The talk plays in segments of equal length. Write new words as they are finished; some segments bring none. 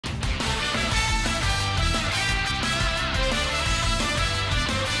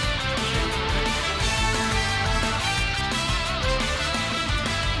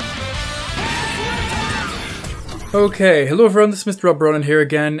Okay, hello everyone, this is Mr. Alberonen here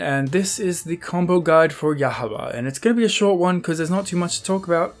again, and this is the combo guide for Yahaba, and it's going to be a short one because there's not too much to talk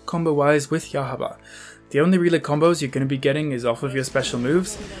about combo-wise with Yahaba. The only really combos you're going to be getting is off of your special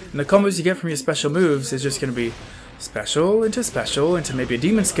moves, and the combos you get from your special moves is just going to be special into maybe a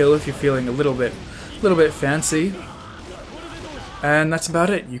demon skill if you're feeling a little bit fancy, and that's about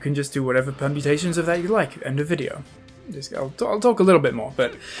it. You can just do whatever permutations of that you like. End of video. I'll talk a little bit more,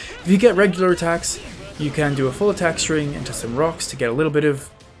 but if you get regular attacks, you can do a full attack string into some rocks to get a little bit of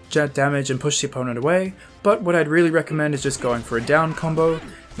jet damage and push the opponent away, but what I'd really recommend is just going for a down combo,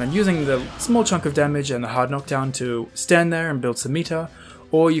 and then using the small chunk of damage and the hard knockdown to stand there and build some meter,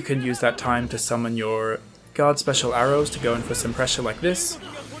 or you can use that time to summon your guard special arrows to go in for some pressure like this,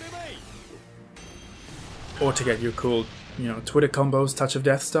 or to get your cool, Twitter combos, touch of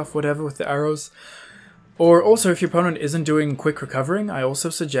death stuff, whatever, with the arrows. Or also, if your opponent isn't doing quick recovering, I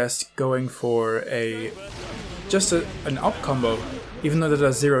also suggest going for an up combo, even though that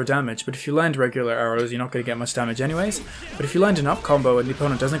does 0 damage. But if you land regular arrows, you're not going to get much damage anyways. But if you land an up combo and the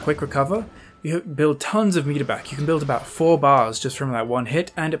opponent doesn't quick recover, you build tons of meter back. You can build about 4 bars just from that one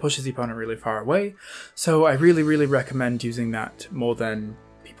hit, and it pushes the opponent really far away. So I really recommend using that more than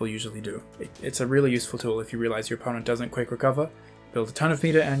people usually do. It's a really useful tool if you realize your opponent doesn't quick recover. Build a ton of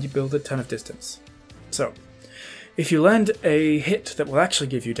meter and you build a ton of distance. So, if you land a hit that will actually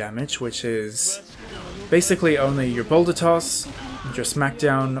give you damage, which is basically only your boulder toss, your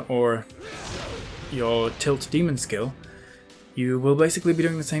smackdown, or your tilt demon skill, you will basically be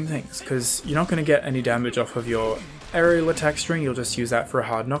doing the same things, because you're not going to get any damage off of your aerial attack string. You'll just use that for a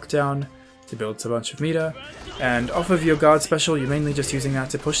hard knockdown to build a bunch of meter, and off of your guard special you're mainly just using that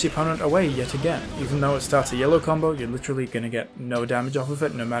to push the opponent away yet again. Even though it starts a yellow combo, you're literally going to get no damage off of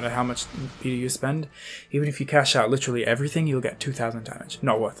it no matter how much meter you spend. Even if you cash out literally everything, you'll get 2000 damage.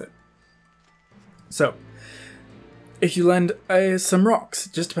 Not worth it. So, if you land some rocks,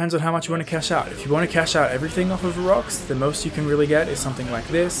 it just depends on how much you want to cash out. If you want to cash out everything off of rocks, the most you can really get is something like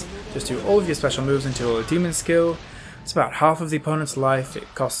this. Just do all of your special moves until a demon skill. It's about half of the opponent's life,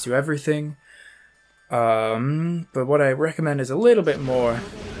 it costs you everything. But what I recommend is a little bit more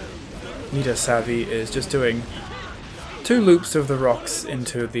meter savvy, is just doing 2 loops of the rocks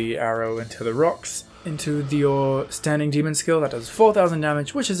into the arrow, into the rocks, into your standing demon skill. That does 4000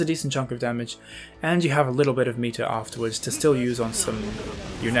 damage, which is a decent chunk of damage, and you have a little bit of meter afterwards to still use on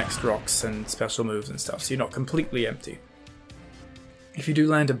your next rocks and special moves and stuff, so you're not completely empty. If you do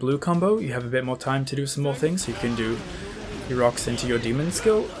land a blue combo, you have a bit more time to do some more things, so you can do your rocks into your demon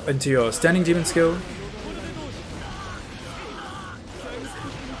skill, into your standing demon skill,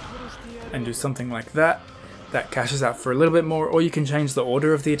 and do something like that. That cashes out for a little bit more, or you can change the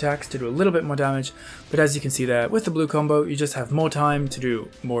order of the attacks to do a little bit more damage, but as you can see there, with the blue combo, you just have more time to do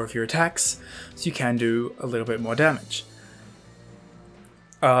more of your attacks, so you can do a little bit more damage.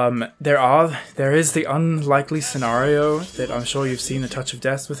 There is the unlikely scenario that I'm sure you've seen the touch of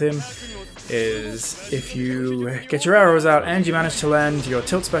death with him, is if you get your arrows out and you manage to land your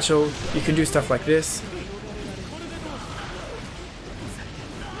tilt special, you can do stuff like this.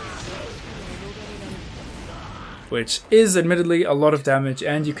 Which is admittedly a lot of damage,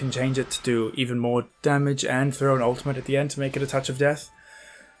 and you can change it to do even more damage and throw an ultimate at the end to make it a touch of death.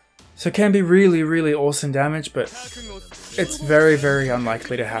 So it can be really awesome damage, but it's very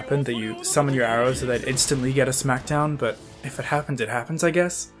unlikely to happen that you summon your arrows so they'd instantly get a smackdown, but if it happens, I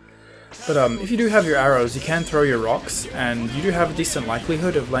guess. But if you do have your arrows, you can throw your rocks, and you do have a decent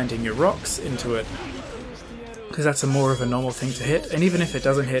likelihood of landing your rocks into it, because that's more of a normal thing to hit, and even if it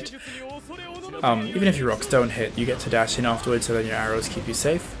doesn't hit, even if your rocks don't hit, you get to dash in afterwards, so then your arrows keep you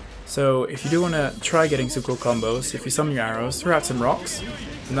safe. So if you do want to try getting some cool combos, if you summon your arrows, throw out some rocks,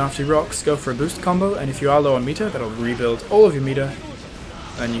 and after your rocks, go for a boost combo, and if you are low on meter, that'll rebuild all of your meter,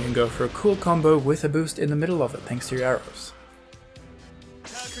 and you can go for a cool combo with a boost in the middle of it, thanks to your arrows.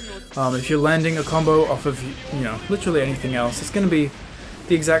 If you're landing a combo off of, literally anything else, it's going to be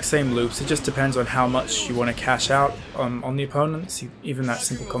the exact same loops. It just depends on how much you want to cash out on the opponents. Even that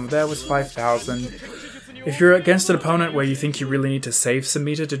simple combo there was 5000. If you're against an opponent where you think you really need to save some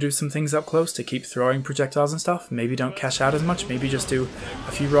meter to do some things up close, to keep throwing projectiles and stuff, maybe don't cash out as much, maybe just do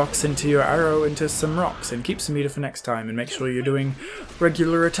a few rocks into your arrow into some rocks and keep some meter for next time, and make sure you're doing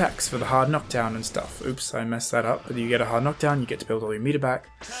regular attacks for the hard knockdown and stuff. Oops, I messed that up, but you get a hard knockdown, you get to build all your meter back.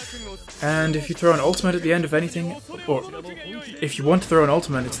 And if you throw an ultimate at the end of anything, or if you want to throw an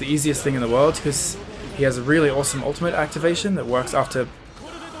ultimate, it's the easiest thing in the world, because he has a really awesome ultimate activation that works after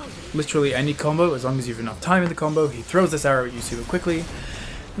literally any combo, as long as you have enough time in the combo. He throws this arrow at you super quickly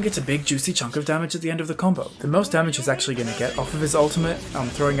and gets a big juicy chunk of damage at the end of the combo. The most damage he's actually going to get off of his ultimate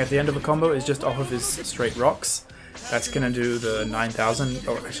throwing at the end of a combo is just off of his straight rocks, That's going to do the 9,000,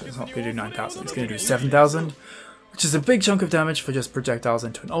 or actually it's not going to do 9,000, it's going to do 7,000, which is a big chunk of damage for just projectiles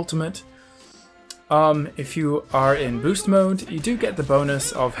into an ultimate. If you are in boost mode, you do get the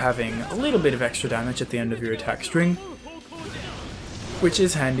bonus of having a little bit of extra damage at the end of your attack string, which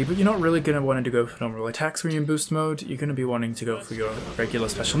is handy, but you're not really going to want to go for normal attacks when you're in boost mode. You're going to be wanting to go for your regular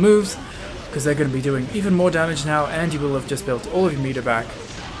special moves, because they're going to be doing even more damage now, and you will have just built all of your meter back.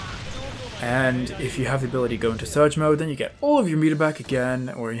 And if you have the ability to go into surge mode, then you get all of your meter back again,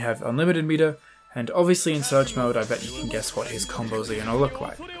 or you have unlimited meter. And obviously in surge mode, I bet you can guess what his combos are going to look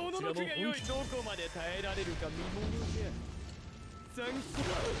like.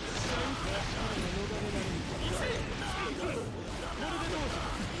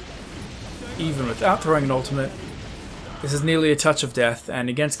 Even without throwing an ultimate, this is nearly a touch of death, and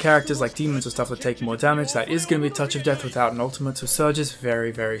against characters like demons or stuff that take more damage, that is going to be a touch of death without an ultimate, so Surge is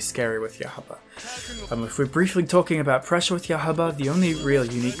very, very scary with Yahaba. If we're briefly talking about pressure with Yahaba, the only real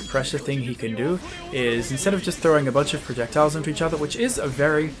unique pressure thing he can do is, instead of just throwing a bunch of projectiles into each other, which is a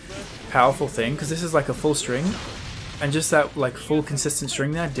very powerful thing, because this is like a full string, and just that like full consistent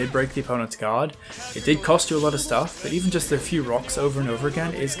string there did break the opponent's guard. It did cost you a lot of stuff, but even just a few rocks over and over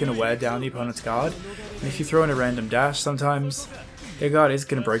again is going to wear down the opponent's guard. And if you throw in a random dash sometimes, their guard is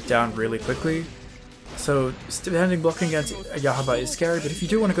going to break down really quickly. So standing blocking against Yahaba is scary, but if you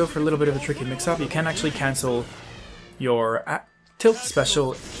do want to go for a little bit of a tricky mix-up, you can actually cancel your tilt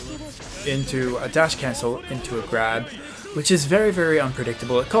special into a dash cancel into a grab, which is very, very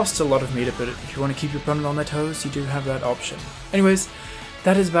unpredictable. It costs a lot of meter, but if you want to keep your opponent on their toes, you do have that option. Anyways,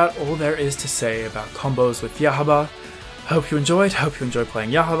 that is about all there is to say about combos with Yahaba. Hope you enjoyed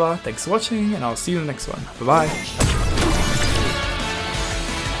playing Yahaba. Thanks for watching, and I'll see you in the next one. Bye-bye.